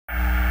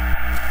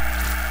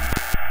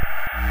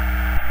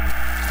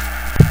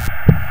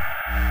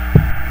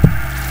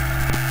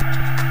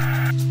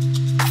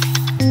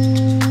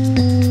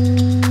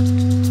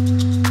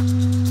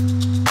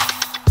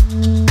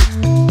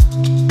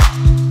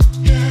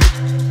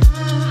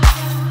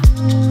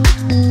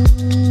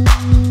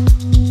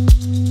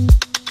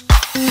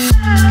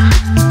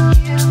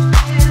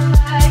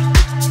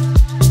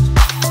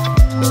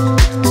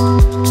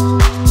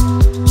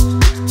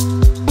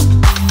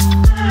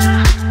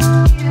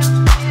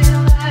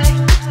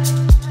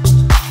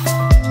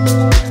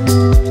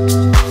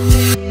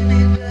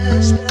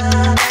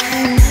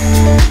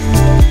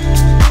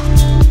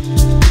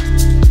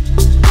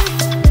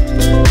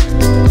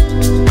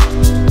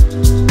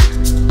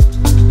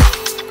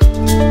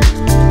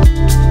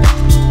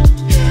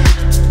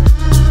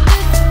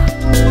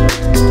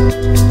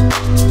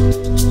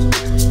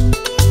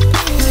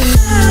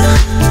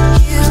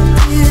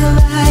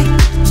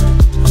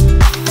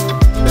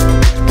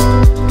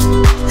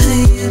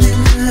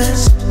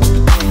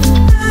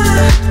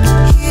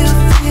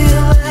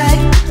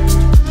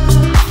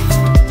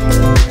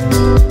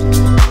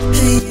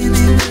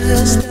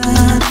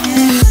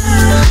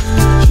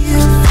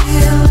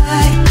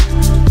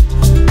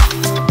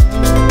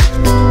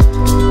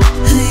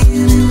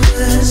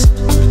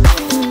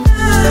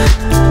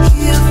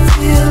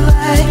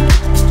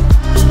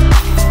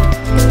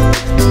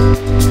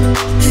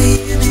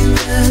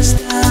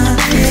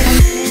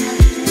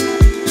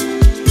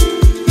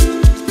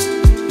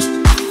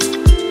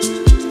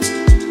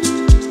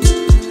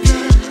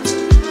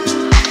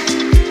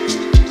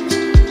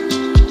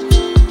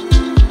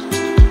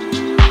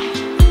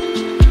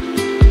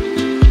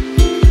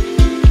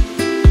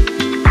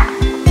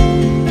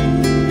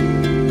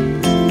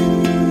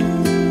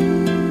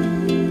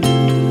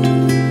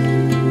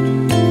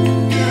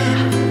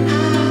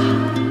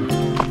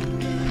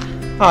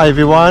Hi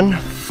everyone,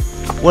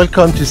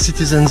 welcome to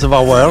Citizens of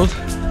Our World.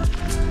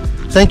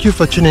 Thank you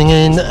for tuning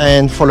in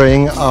and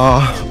following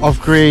our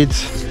off-grid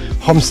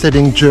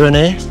homesteading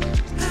journey.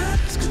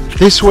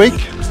 This week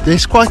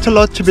there's quite a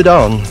lot to be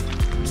done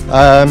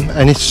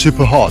and it's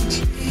super hot.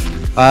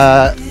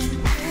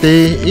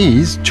 There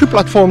is 2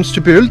 platforms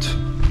to build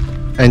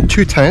and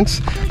 2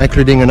 tents,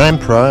 including an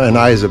emperor, and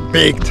I is a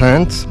big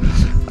tent,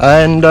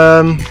 and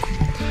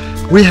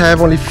we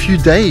have only a few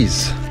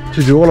days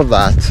to do all of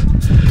that.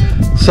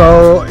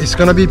 So it's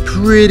gonna be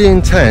pretty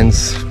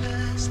intense,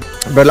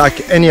 but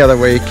like any other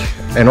week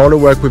and all the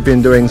work we've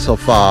been doing so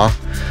far,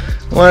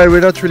 well,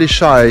 we're not really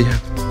shy,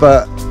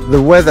 but the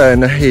weather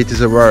and the heat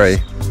is a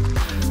worry.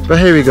 But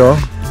here we go,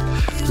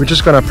 we're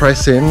just gonna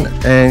press in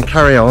and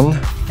carry on,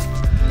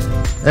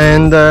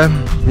 and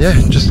yeah,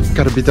 just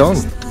gotta be done.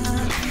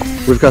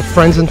 We've got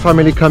friends and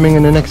family coming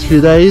in the next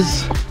few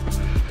days,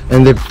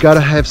 and they've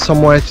gotta have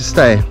somewhere to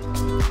stay,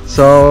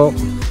 so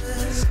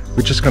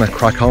we're just gonna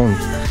crack on.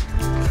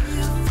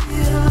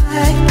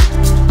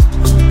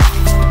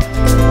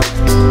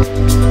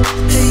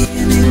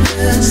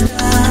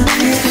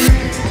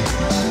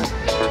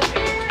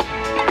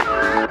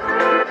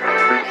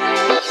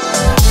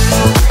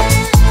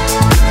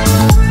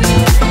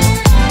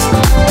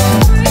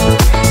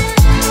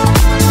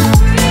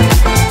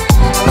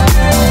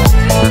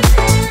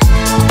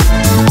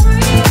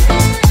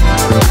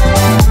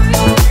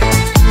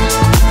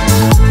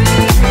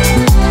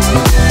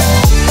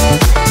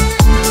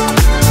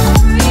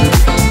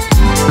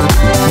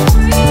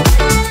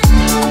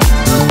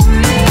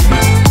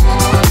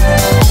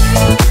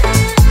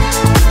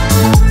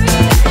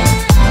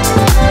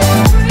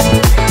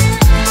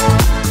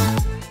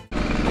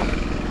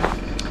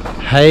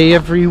 Hey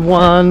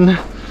everyone,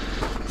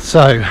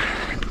 so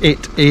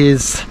it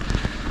is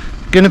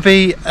going to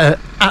be an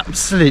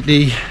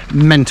absolutely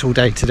mental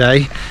day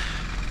today.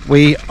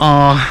 We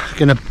are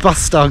going to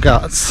bust our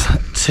guts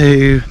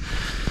to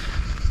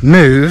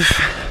move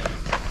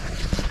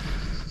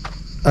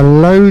a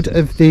load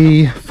of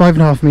the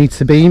 5.5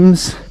 metre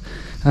beams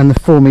and the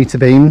 4 metre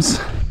beams,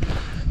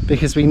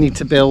 because we need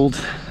to build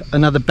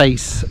another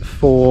base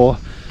for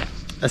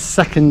a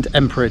second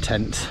emperor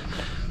tent.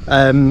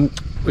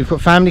 We've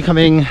got family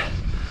coming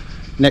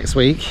next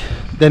week.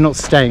 They're not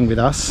staying with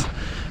us,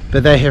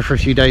 but they're here for a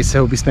few days,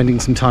 so we'll be spending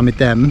some time with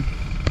them.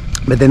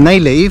 But then they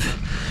leave,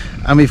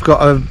 and we've got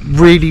a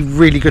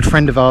really good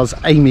friend of ours,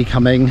 Amy,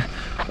 coming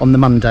on the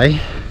Monday.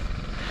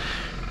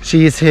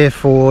 She is here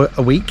for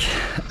a week,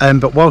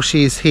 but while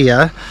she is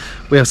here,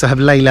 we also have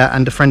Leila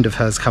and a friend of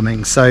hers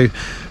coming. So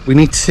we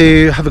need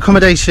to have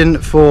accommodation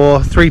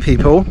for 3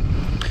 people.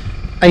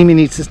 Amy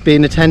needs to be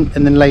in a tent,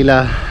 and then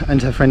Leila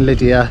and her friend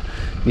Lydia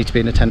need to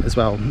be in a tent as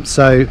well.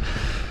 So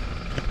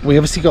we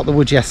obviously got the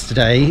wood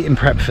yesterday in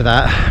prep for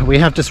that. We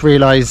have just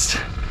realised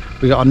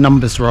we got our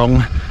numbers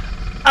wrong,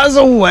 as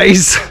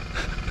always,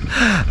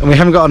 and we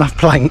haven't got enough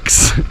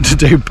planks to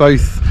do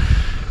both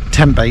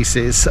tent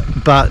bases,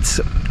 but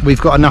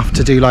we've got enough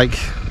to do like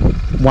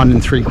 1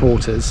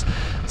 3/4.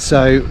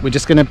 So we're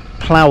just going to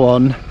plough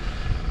on,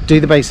 do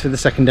the base for the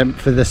second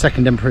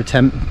emperor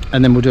tent,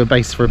 and then we'll do a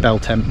base for a bell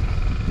tent.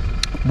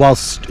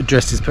 Whilst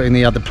Jess is putting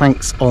the other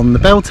planks on the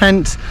bell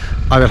tent,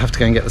 I will have to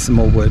go and get some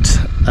more wood.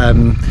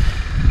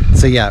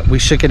 So yeah, we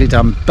should get it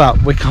done, but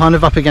we're kind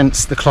of up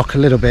against the clock a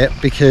little bit,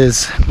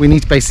 because we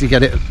need to basically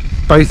get it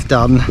both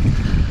done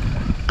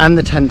and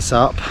the tents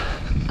up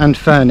and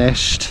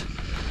furnished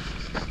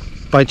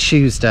by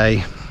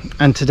Tuesday,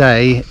 and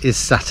today is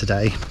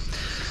Saturday.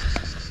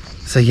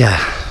 So yeah,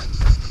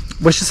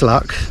 wish us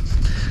luck.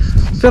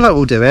 Feel like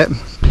we'll do it.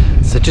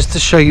 So just to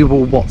show you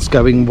all what's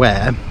going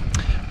where,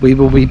 we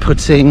will be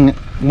putting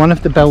one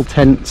of the bell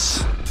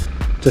tents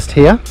just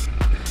here,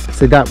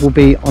 so that will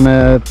be on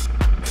a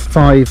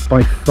 5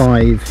 by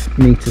 5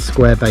 metre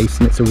square base,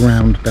 and it's a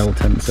round bell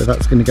tent, so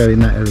that's going to go in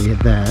that area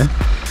there.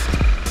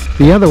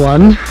 The other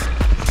one,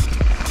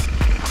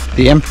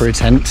 the emperor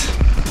tent,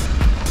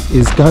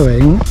 is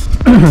going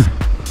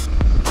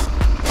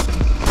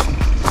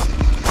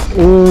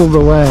all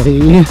the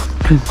way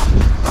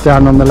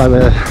down on the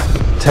lower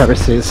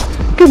terraces.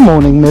 Good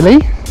morning,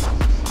 Millie.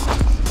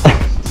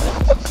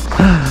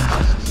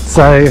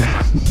 So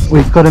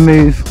we've got to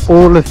move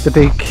all of the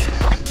big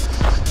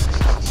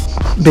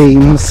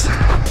beams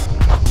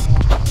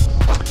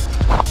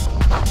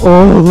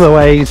all the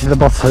way to the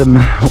bottom,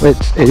 which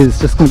is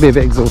just going to be a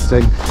bit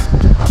exhausting.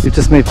 We've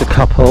just moved a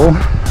couple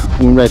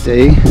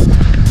already,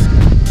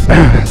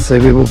 so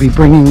we will be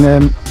bringing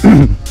them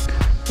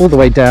all the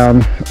way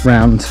down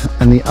round,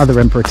 and the other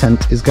emperor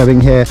tent is going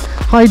here.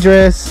 Hi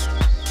Dress,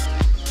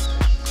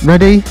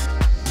 ready?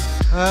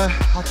 I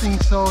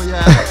think so,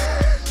 yeah.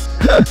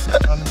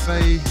 I'm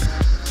very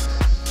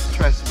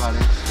stressed about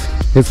it.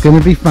 It's going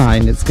to be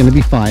fine, it's going to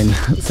be fine.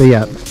 So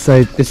yeah,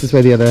 so this is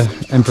where the other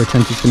emperor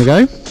tent is going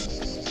to go.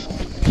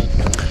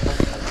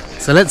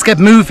 So let's get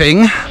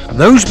moving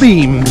those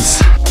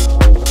beams.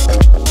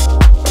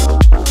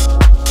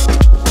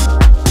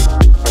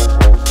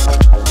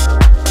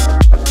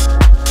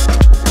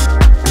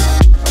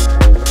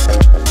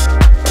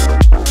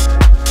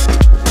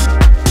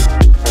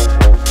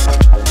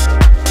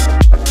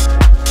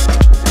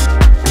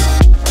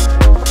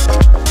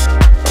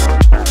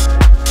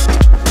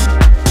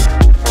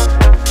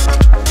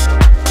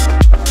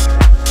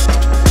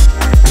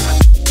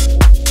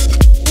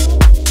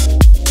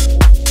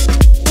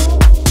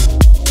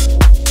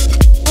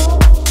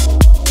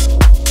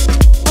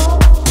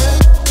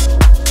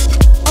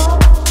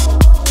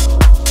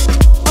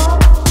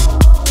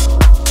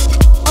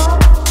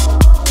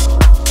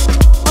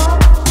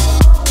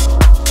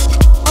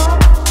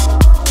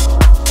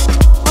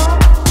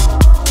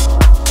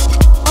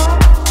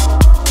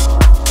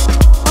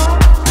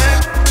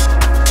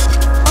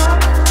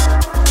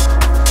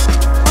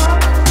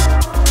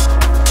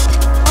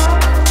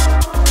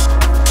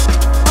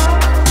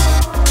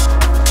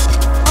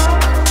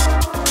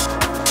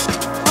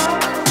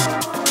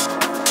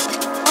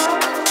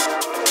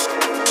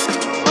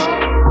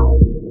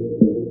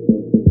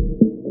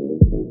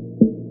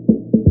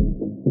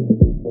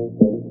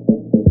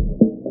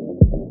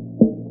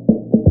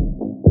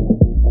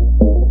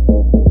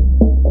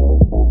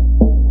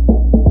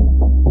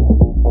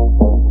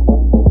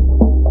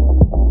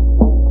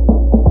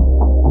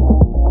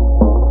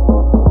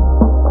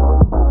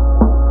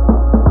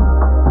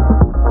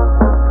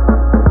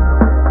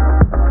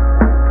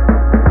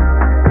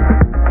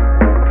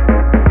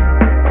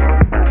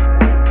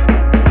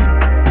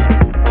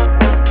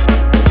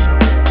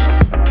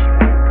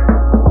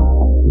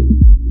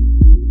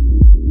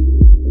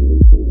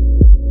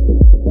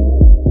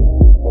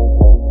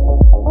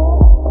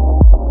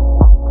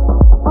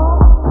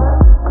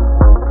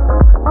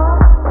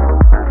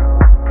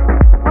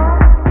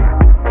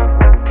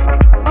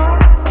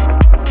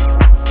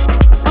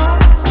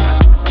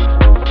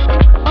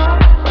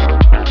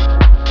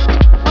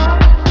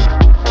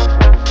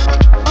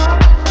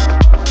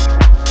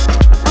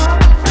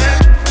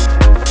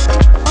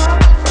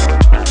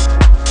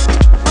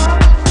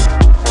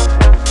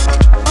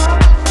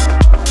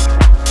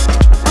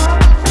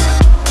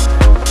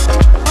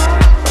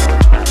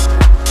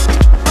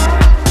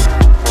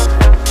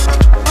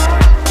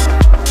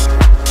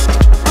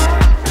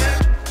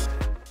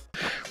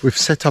 We've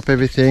set up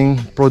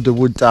everything, brought the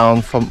wood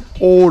down from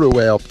all the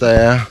way up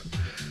there.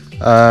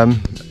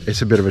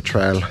 It's a bit of a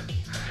trail,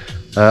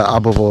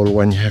 above all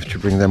when you have to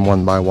bring them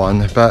one by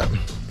one, but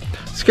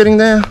it's getting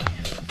there.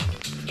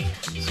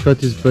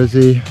 Scott is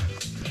busy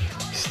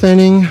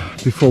standing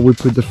before we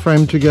put the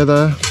frame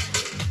together.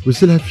 We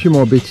still have a few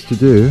more bits to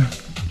do.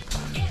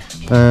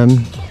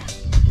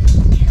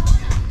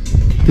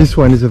 This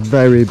one is a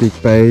very big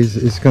base.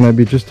 It's gonna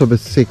be just over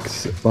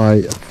 6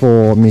 by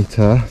 4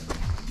 meter.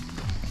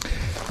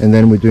 And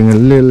then we're doing a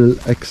little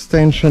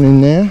extension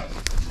in there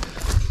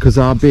because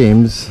our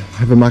beams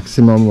have a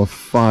maximum of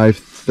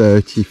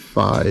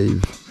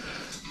 535.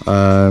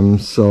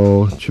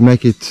 So to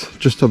make it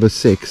just over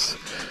 6,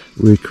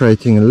 we're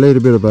creating a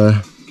little bit of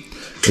a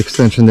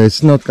extension there.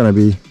 It's not going to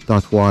be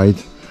that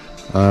wide,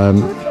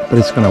 but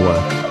it's going to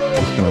work.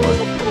 It's going to work.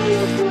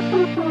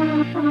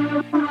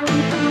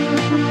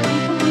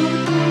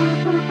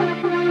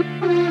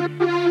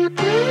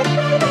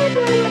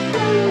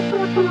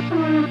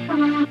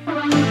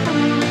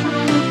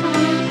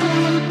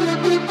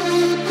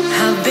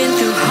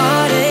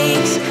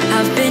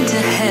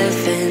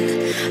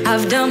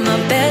 I've done my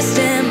best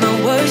and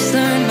my worst,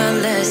 learned my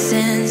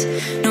lessons.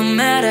 No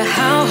matter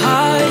how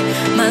hard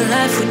my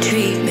life would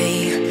treat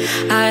me,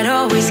 I'd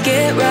always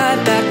get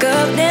right back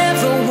up,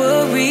 never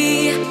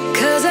worry.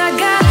 'Cause I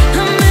got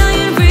a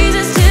million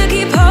reasons to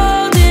keep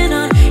holding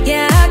on.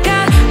 Yeah, I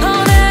got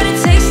all that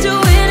it takes to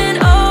win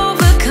and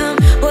overcome.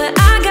 What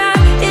I got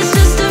is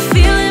just a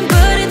feeling,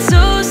 but it's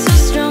so, so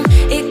strong.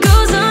 It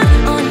goes on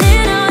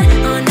and on,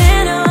 on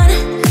and on.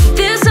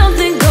 There's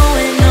something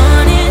going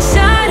on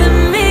inside of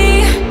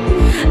me.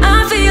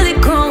 I feel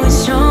it growing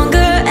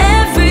stronger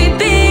every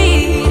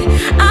beat.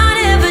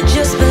 I never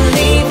just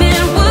believe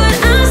in what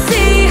I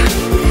see,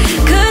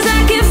 'cause I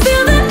can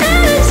feel the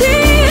energy,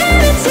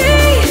 energy.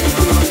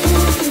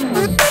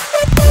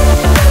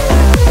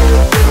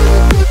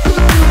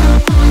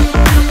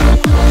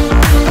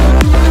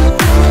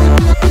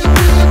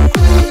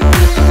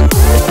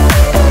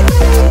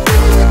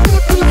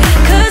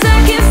 Cause I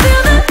can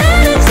feel the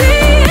energy,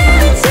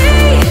 energy.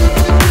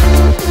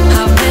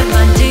 I've met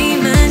my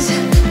demons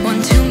one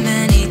too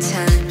many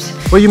times.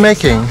 What are you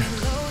making?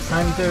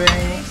 I'm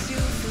doing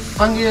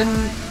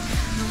onion,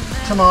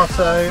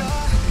 tomato,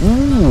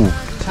 Ooh,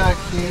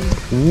 turkey,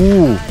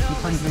 ooh, and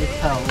plenty of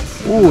pearls.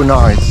 ooh,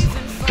 nice.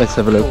 Let's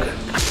have a look.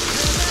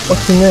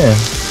 What's in there?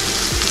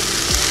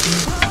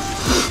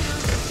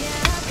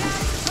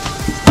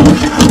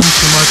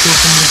 Tomato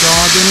from the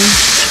garden.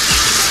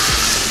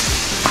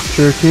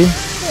 Turkey.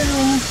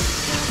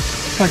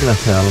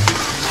 Tagliatelle.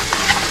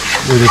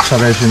 With a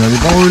cabbage in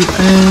olive oil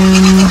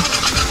and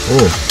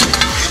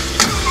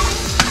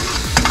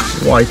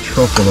white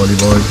truffle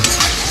olive oil.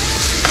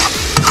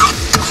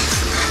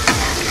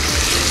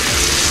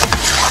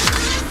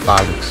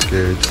 That looks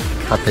good.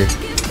 Happy.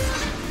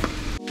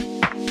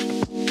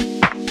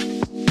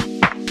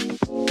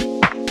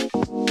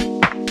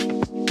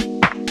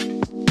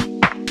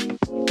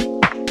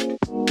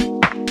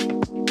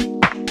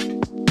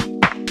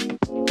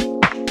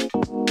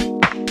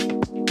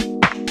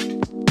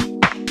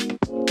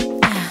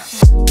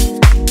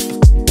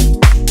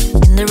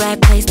 In the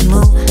right place to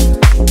move,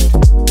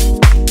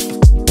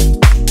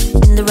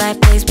 in the right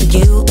place for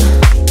you.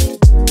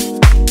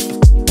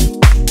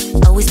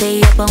 Always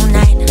stay up all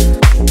night,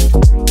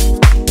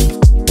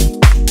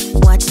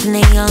 watch the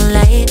neon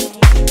light.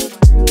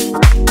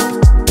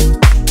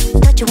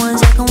 Touch your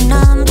ones echo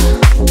numb,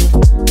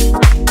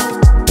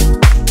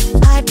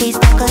 heartbeats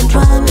like a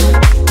drum.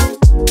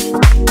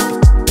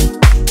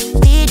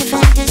 Feed your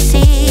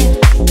fantasy,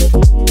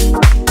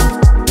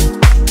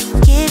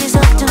 give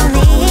yourself to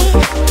me.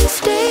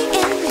 Stay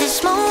in this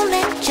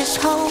moment, just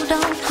hold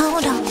on,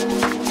 hold on.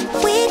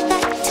 We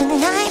like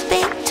tonight,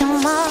 babe,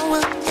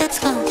 tomorrow it's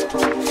gone.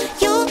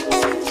 You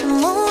and the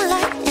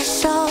moonlight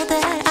is all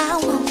that I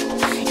want.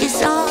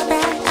 It's all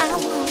that I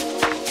want.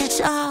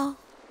 It's all.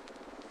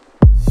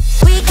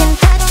 We can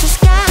touch the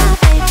sky,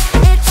 babe.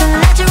 It's a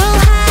natural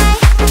high.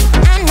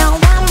 I know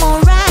I'm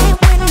alright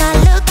when I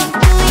look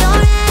into your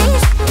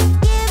eyes.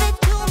 Give it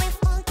to me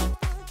funky,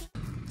 funky.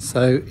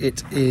 So it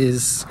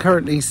is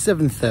currently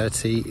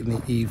 7:30 in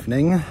the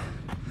evening.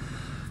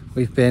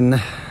 We've been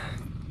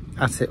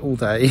at it all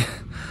day.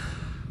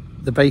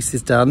 The base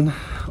is done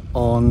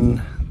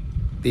on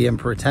the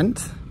Emperor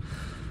tent,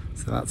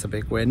 so that's a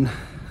big win.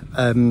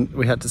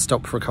 We had to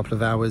stop for a couple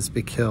of hours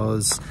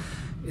because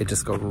it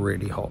just got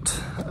really hot,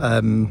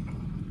 and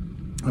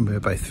we were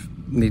both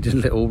needed a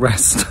little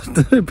rest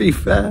to be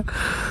fair,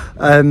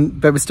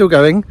 but we're still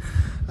going.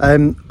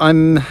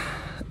 I'm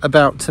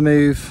about to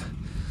move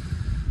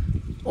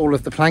all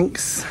of the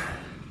planks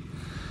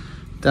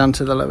down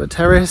to the lower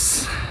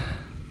terrace.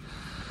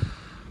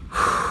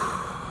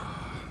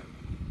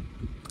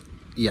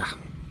 Yeah,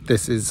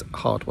 this is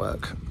hard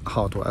work,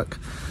 hard work.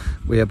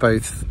 We are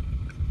both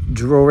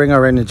drawing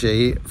our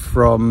energy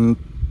from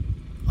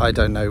I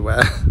don't know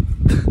where,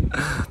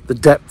 the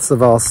depths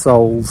of our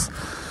souls.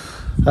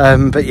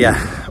 But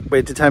yeah,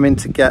 we're determined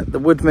to get the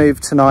wood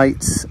moved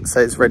tonight so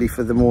it's ready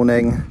for the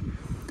morning.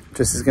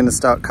 Jess is going to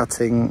start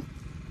cutting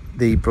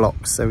the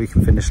blocks so we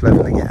can finish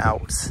leveling it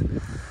out.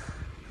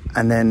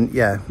 And then,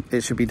 yeah,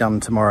 it should be done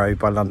tomorrow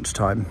by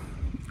lunchtime,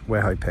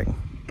 we're hoping.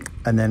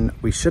 And then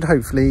we should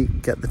hopefully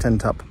get the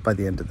tent up by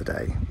the end of the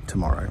day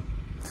tomorrow.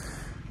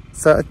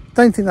 So I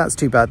don't think that's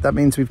too bad. That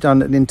means we've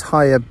done an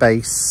entire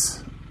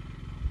base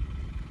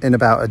in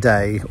about a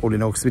day, all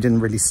in all, because we didn't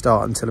really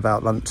start until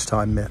about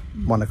lunchtime,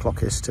 1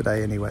 o'clock-ish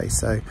today anyway.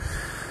 So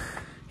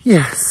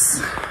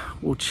yes,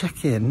 we'll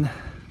check in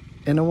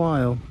a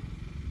while.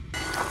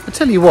 I'll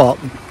tell you what,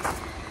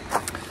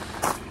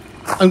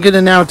 I'm going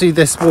to now do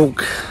this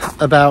walk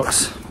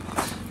about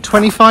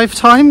 25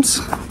 times,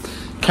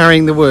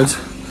 carrying the wood.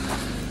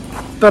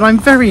 But I'm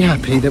very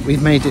happy that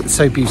we've made it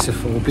so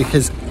beautiful,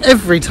 because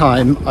every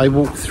time I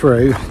walk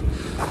through,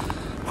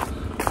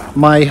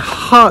 my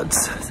heart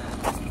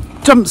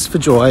jumps for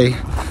joy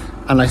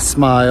and I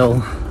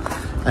smile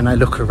and I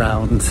look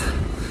around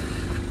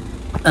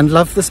and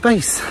love the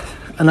space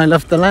and I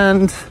love the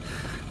land,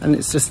 and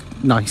it's just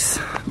nice.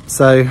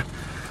 So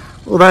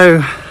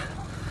although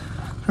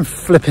I'm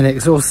flipping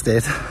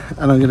exhausted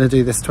and I'm going to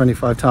do this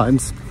 25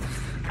 times,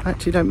 I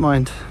actually don't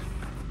mind.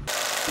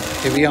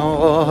 Here we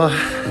are,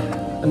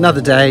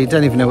 another day,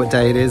 don't even know what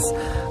day it is.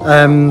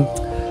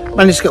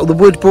 Managed to get all the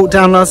wood brought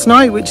down last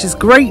night, which is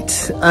great.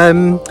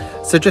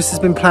 So Jess has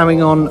been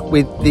ploughing on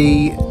with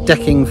the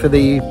decking for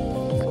the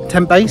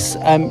tent base.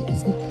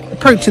 It's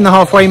approaching the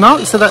halfway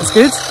mark, so that's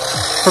good.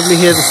 Probably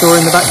hear the saw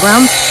in the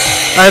background.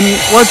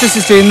 While Jess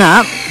is doing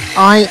that,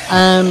 I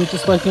am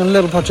just working on a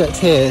little project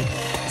here.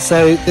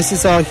 So this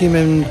is our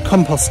human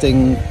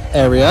composting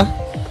area,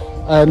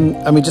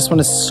 and we just want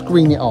to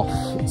screen it off.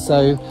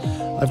 So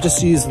I've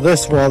just used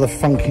this rather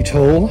funky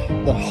tool,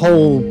 the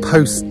hole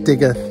post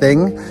digger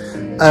thing,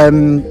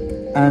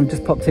 and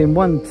just popped in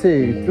 1,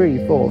 2,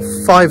 3, 4,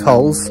 5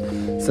 holes.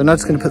 So now I'm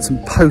just going to put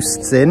some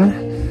posts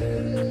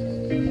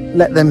in,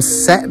 let them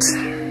set.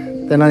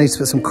 Then I need to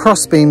put some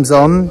cross beams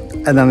on,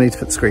 and then I need to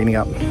put screening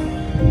up.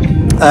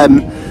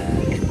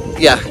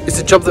 Yeah, it's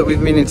a job that we've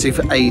been meaning to do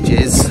for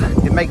ages.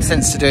 It makes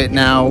sense to do it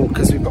now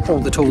because we've got all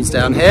the tools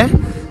down here,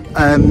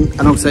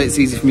 and also it's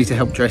easy for me to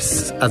help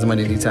Jess as and when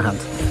I need to hand.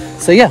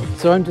 So yeah,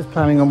 so I'm just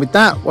ploughing on with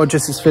that while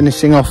Jess is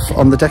finishing off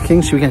on the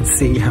decking. Should we go and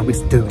see how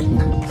he's doing?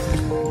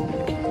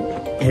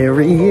 Here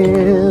he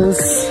is,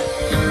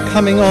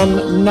 coming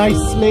on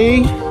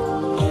nicely.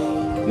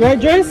 You right,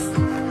 Jess?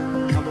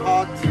 I'm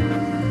hot.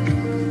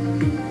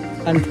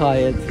 And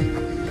tired.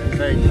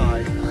 Very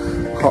tired.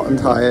 Hot and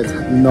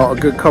tired, not a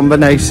good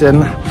combination,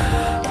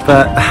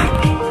 but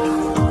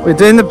we're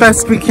doing the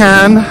best we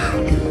can.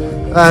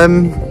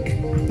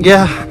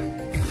 Yeah,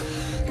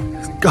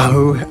 let's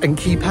go and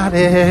keep at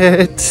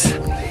it.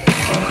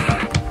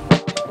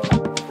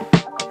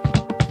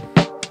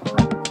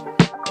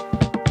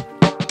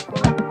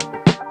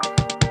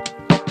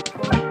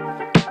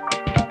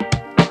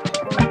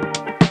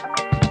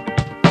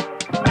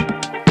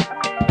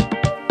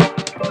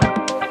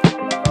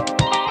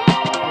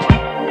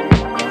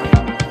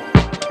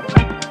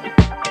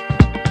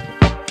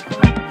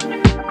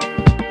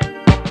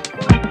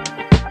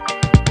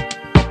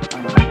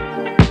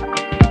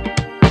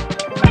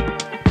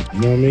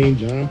 You know what I mean?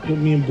 John put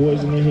me in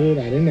Boys in the Hood.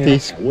 I didn't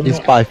This ask. is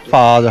by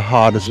far the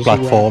hardest Just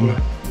platform.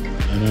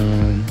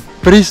 And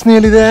But it's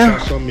nearly there.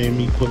 some man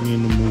me put me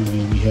in the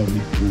movie. We helped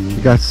me through.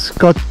 We got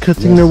Scott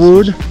cutting the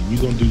wood. You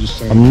gonna do the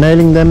same? I'm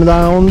nailing them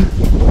down.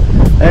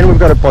 And we've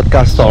got a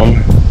podcast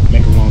on.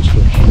 Make a long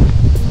story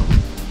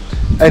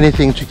short.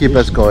 Anything to keep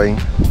us going.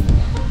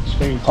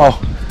 Same time.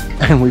 Oh,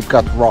 and we've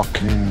got rock.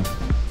 Now,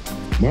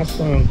 my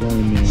son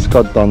going there.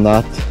 Scott done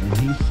that. And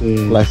he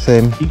said Bless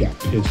him. he got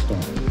pissed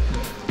off.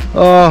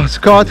 Oh,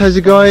 Scott, how's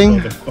it going?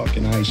 The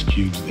fucking ice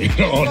cubes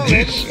there on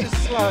this.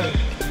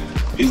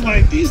 He's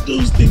like, these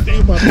dudes think they're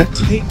about to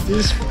take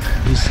this.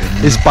 He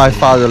said, It's by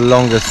far the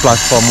longest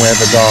platform we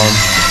ever done.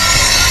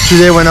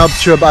 Today went up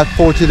to about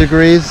 40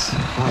 degrees.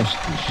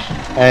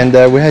 And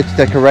we had to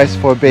take a rest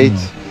for a bit.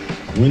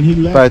 when he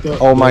left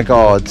But oh my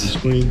god,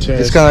 screen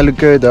test, it's gonna look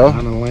good though.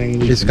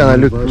 It's gonna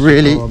look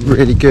really,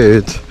 really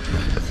good.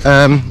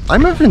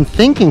 I'm even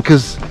thinking,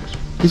 because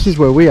this is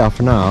where we are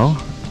for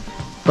now,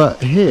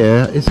 but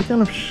here it's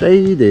kind of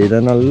shaded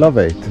and I love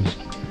it.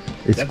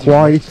 It's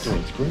quiet,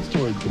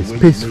 it's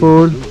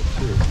peaceful,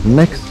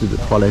 next to the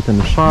toilet and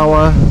the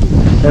shower,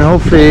 and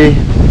hopefully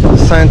the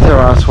sand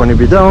terrace when it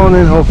be done,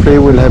 and hopefully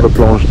we'll have a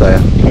plunge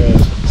there.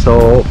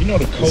 So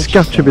it's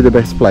got to be the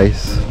best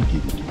place.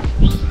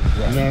 You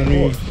know what I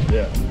mean?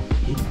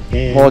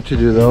 Yeah. What to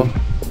do though?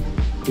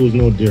 It was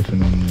no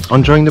different on this.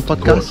 Enjoying the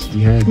podcast?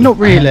 Not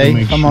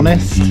really, if I'm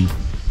honest.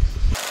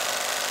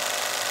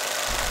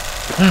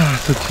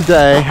 So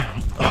today,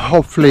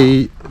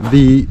 hopefully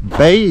the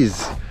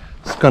base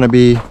is gonna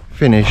be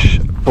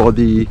finished for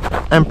the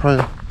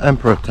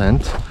emperor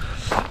tent.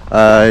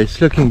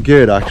 It's looking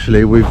good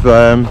actually. We've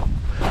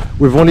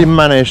only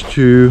managed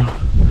to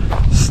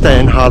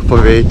stain half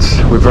of it.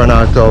 We've run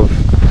out of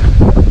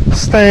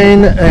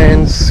stain,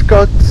 and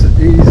Scott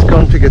is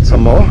going to get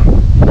some more.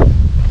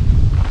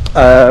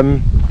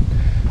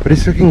 But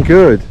it's looking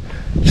good.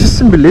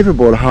 just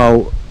unbelievable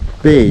how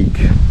big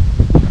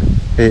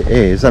it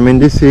is. I mean,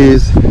 this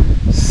is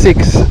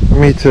 6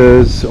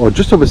 meters or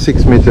just over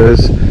 6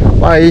 meters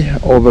by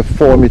over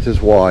 4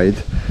 meters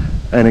wide,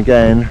 and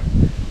again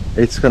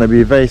it's going to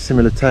be a very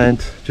similar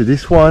tent to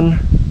this one,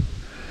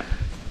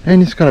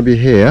 and it's going to be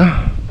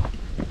here.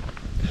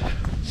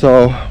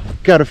 So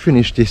gotta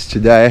finish this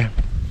today.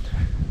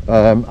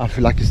 I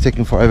feel like it's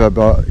taking forever,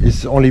 but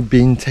it's only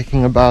been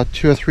taking about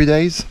 2 or 3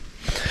 days.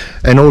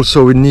 And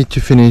also we need to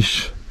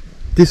finish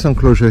this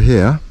enclosure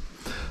here,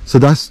 so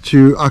that's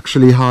to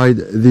actually hide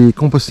the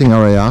composting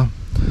area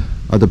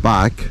at the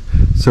back.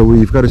 So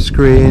we've got a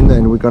screen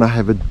and we're gonna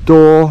have a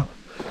door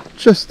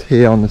just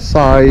here on the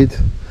side.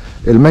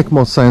 It'll make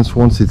more sense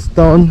once it's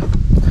done.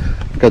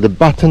 Got a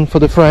button for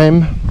the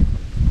frame,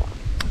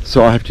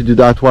 so I have to do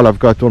that while I've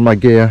got all my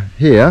gear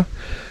here.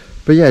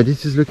 But yeah,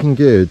 this is looking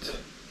good.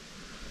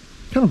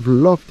 Kind of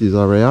love this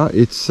area.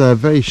 It's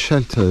very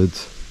sheltered,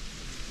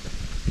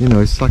 you know,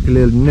 it's like a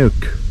little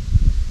nook.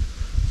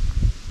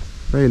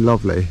 Very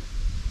lovely.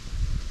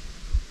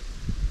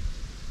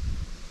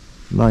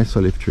 Nice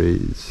olive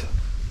trees.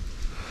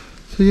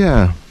 So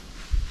yeah,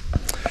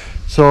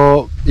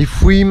 so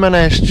if we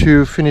manage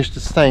to finish the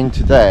stain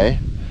today,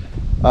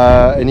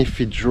 and if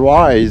it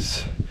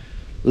dries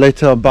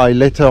later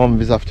on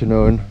this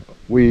afternoon,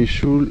 we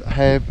should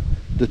have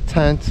the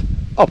tent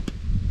up,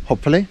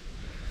 hopefully.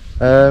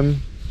 So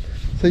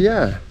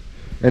yeah,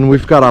 and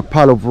we've got our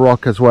pile of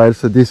rock as well,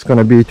 so this is going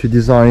to be to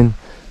design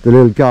the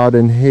little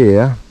garden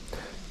here,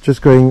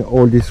 just going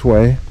all this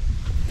way.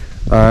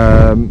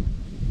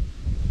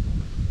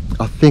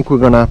 I think we're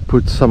gonna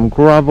put some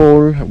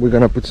gravel. We're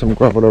gonna put some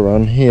gravel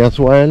around here as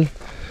well,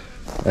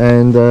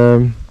 and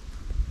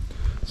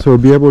so we'll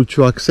be able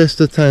to access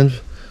the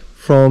tent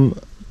from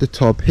the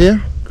top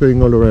here,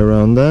 going all the way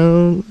around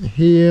down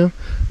here,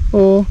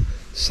 or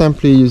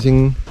simply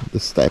using the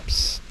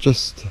steps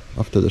just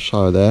after the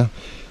shower there.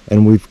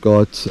 And we've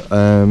got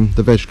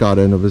the veg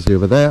garden obviously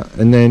over there,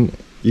 and then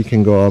you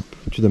can go up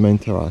to the main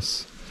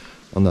terrace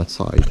on that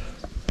side.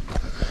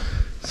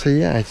 So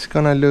yeah, it's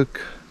gonna look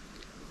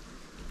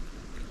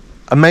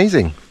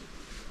amazing.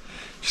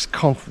 Just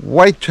can't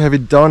wait to have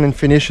it done and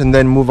finish, and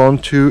then move on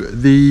to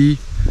the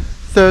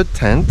third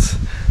tent,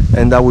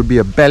 and that would be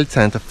a bell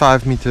tent, a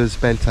 5 meters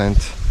bell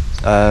tent.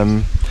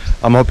 I'm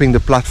hoping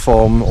the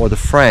platform or the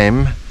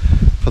frame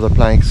for the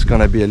plank is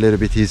gonna be a little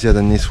bit easier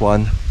than this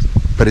one,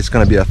 but it's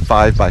gonna be a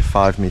 5 by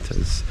 5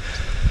 meters,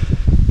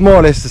 more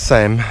or less the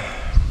same.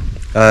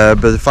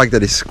 But the fact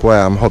that it's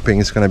square, I'm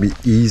hoping it's gonna be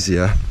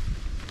easier.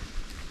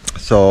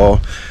 So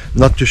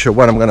not too sure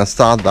when I'm gonna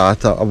start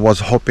that. I was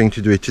hoping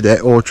to do it today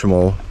or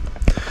tomorrow.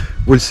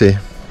 We'll see.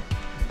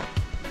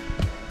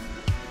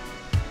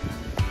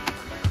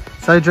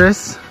 So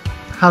Driss,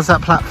 how's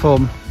that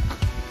platform?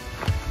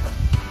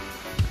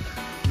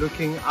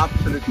 Looking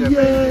absolutely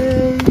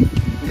amazing.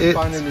 It's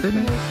finally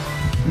finished.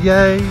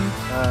 Yay!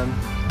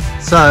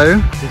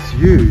 So it's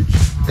huge.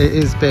 It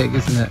is big,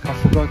 isn't it? I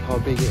forgot how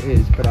big it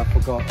is, but I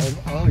forgot.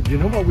 Oh, you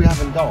know what we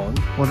haven't done?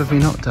 What have we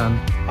not done?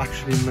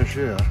 Actually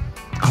measure.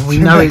 Oh, we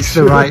know it's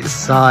the right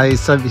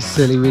size. Don't be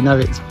silly. We know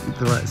it's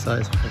the right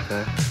size.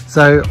 Okay.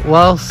 So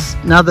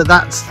now that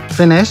that's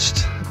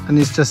finished and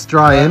it's just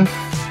drying,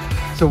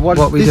 so what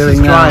we're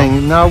doing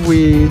now?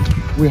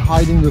 We're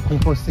hiding the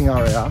composting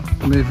area.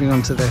 Moving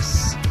on to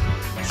this.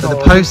 So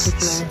the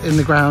posts in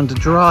the ground are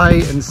dry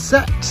and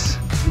set.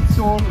 It's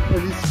all,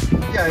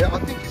 yeah, I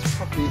think it's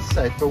probably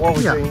set. But what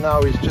we're doing now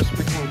is just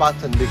putting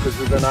button, because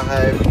we're gonna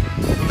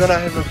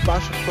have a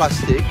bunch of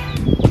plastic.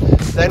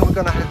 Then we're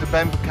gonna have the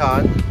bamboo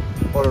can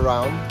all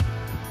around.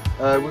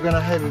 We're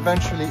gonna have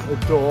eventually a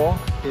door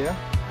here,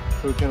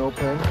 so we can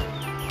open,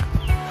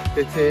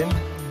 get in,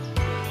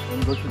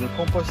 and go to the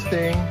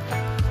composting.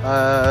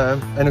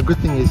 And a good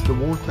thing is the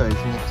water is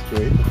next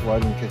to it as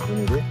well, in case we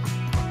need it.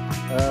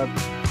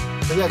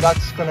 So yeah,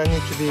 that's gonna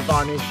need to be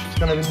varnished. It's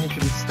gonna need to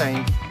be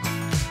stained.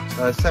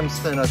 Same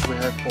stain as we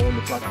have for all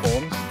the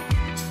platforms.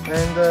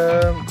 And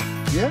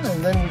yeah,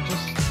 and then we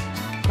just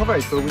cover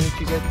it, but we need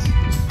to get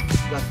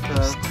that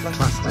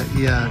plastic.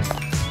 Yeah.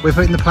 We're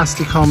putting the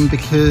plastic on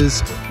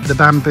because the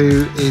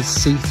bamboo is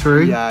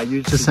see-through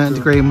to a certain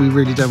degree, and we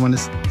really don't want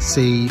to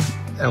see,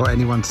 or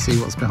anyone to see,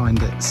 what's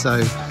behind it.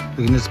 So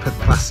we can just put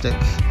the plastic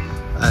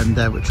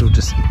there, which will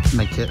just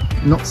make it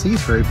not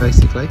see-through,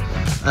 basically.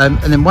 And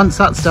then once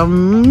that's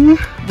done,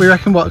 we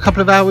reckon, what, a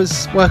couple of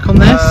hours work on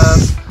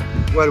this?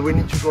 Well, we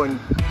need to go and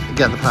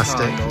get the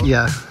plastic,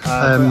 yeah.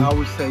 But I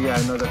would say, yeah,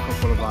 another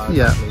couple of hours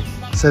at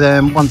least. So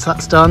then once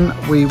that's done,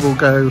 we will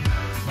go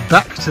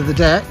back to the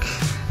deck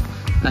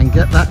and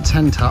get that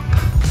tent up.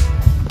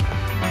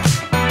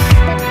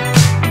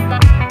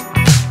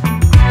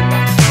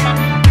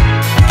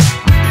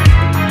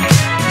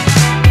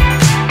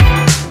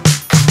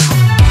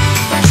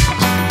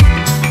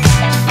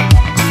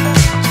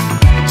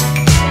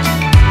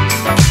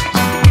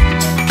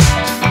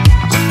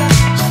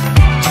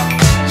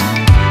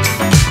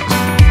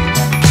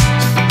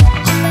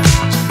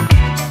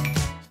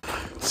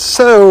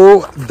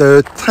 So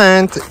the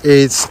tent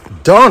is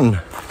done.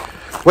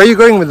 Where are you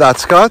going with that,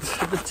 Scott?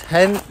 The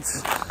tent.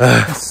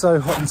 It's so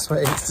hot and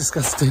sweaty, it's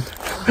disgusting.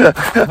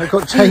 I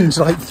got changed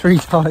like 3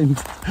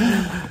 times.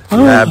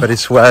 Yeah, but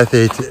it's worth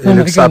it. It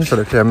looks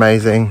absolutely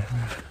amazing.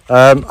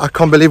 I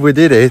can't believe we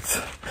did it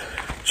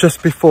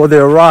just before they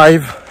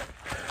arrive.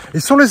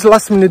 It's always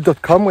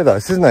lastminute.com with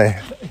us, isn't it?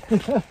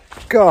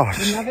 Gosh.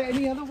 Didn't have it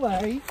any other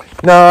way.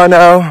 No,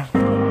 no.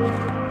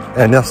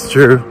 And that's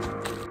true.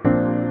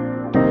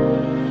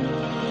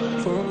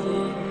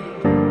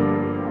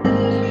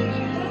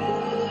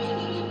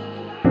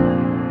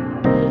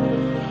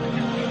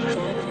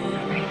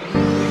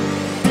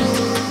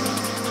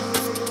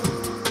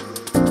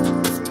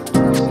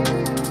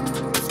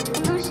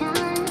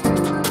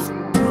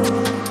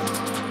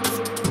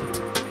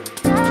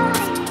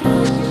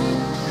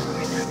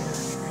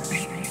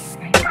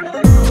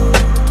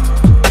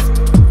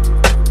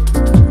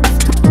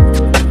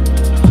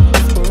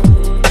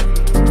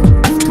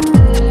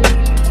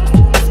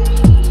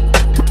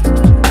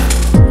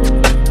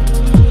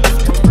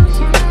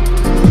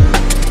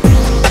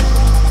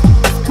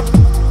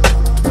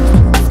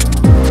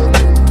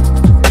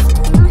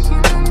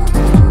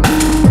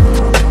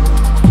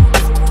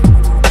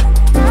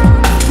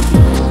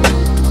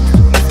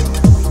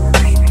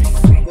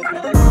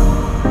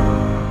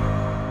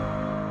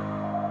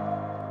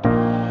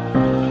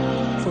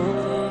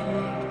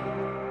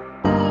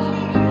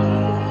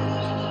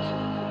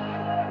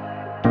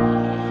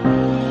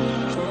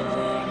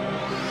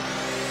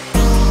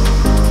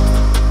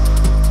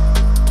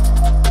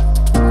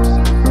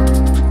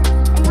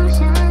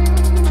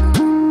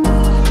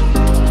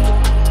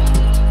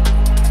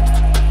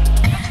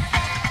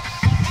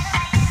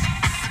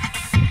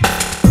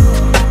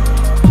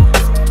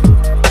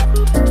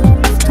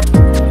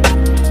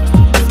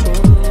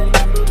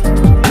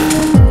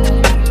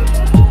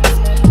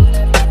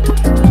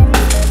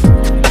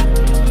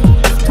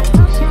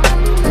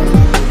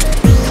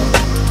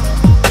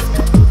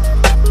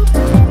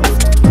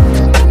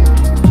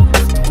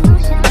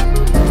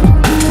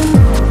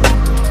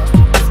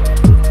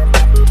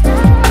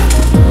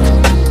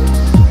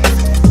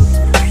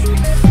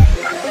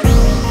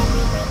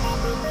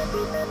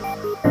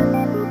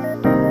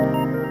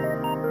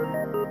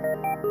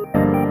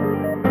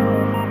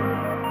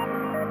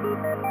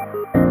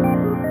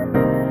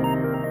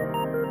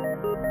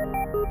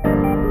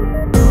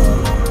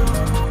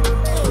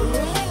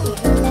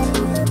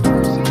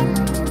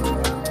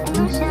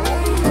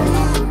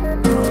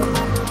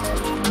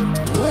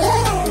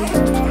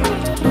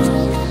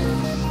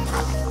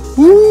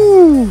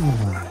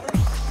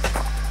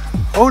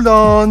 Hold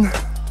on.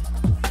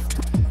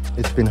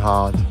 It's been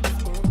hard.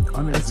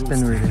 I mean, it's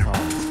been really hard.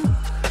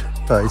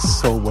 But it's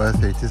so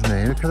worth it, isn't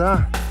it? Look at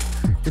that.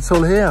 It's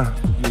all here.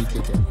 We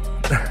did it.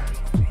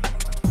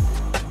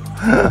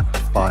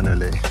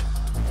 Finally.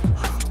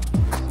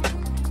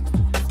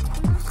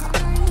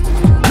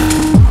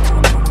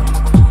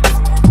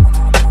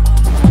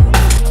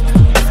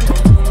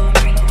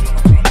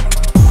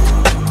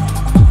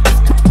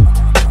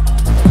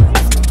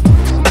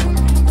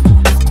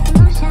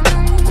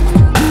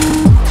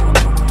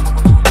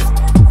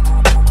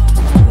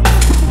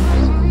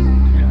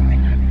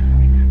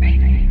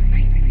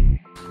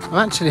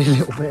 I'm actually a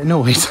little bit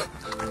annoyed.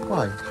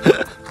 Why?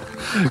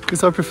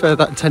 Because I prefer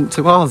that tent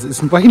to ours.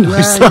 It's way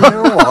nicer. Yeah, you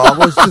know what? I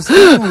was just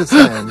thinking the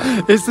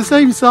same. It's the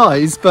same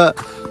size, but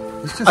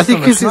I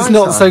think because it's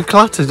not so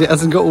cluttered, it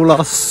hasn't got all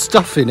our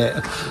stuff in it,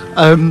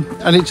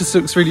 and it just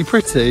looks really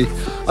pretty.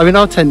 I mean,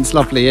 our tent's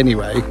lovely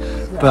anyway,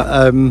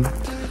 but do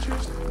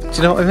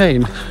you know what I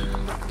mean?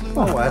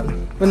 Oh well.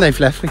 When they've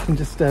left, we can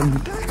just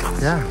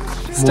Yeah.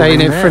 stay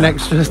in it for an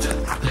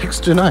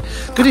extra night.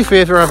 Good if we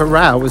ever have a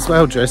row as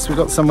well, Jess. We've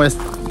got somewhere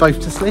both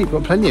to sleep.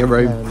 We've got plenty of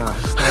room. Yeah,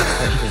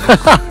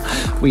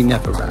 nice. We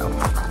never row.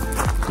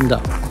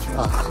 No.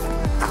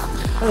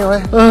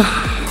 Anyway,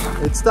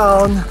 it's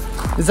done.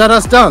 Is that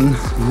us done?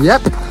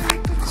 Yep.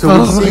 So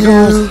we'll see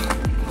you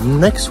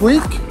next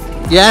week.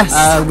 Yes.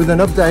 With an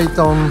update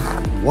on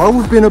what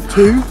we've been up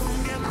to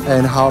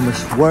and how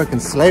much work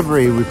and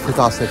slavery we've put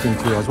ourselves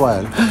into as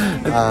well.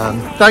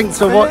 Thanks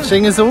for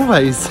watching as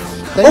always.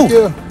 Thank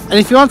you. And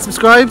if you aren't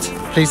subscribed,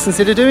 please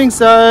consider doing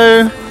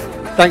so.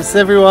 Thanks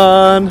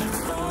everyone.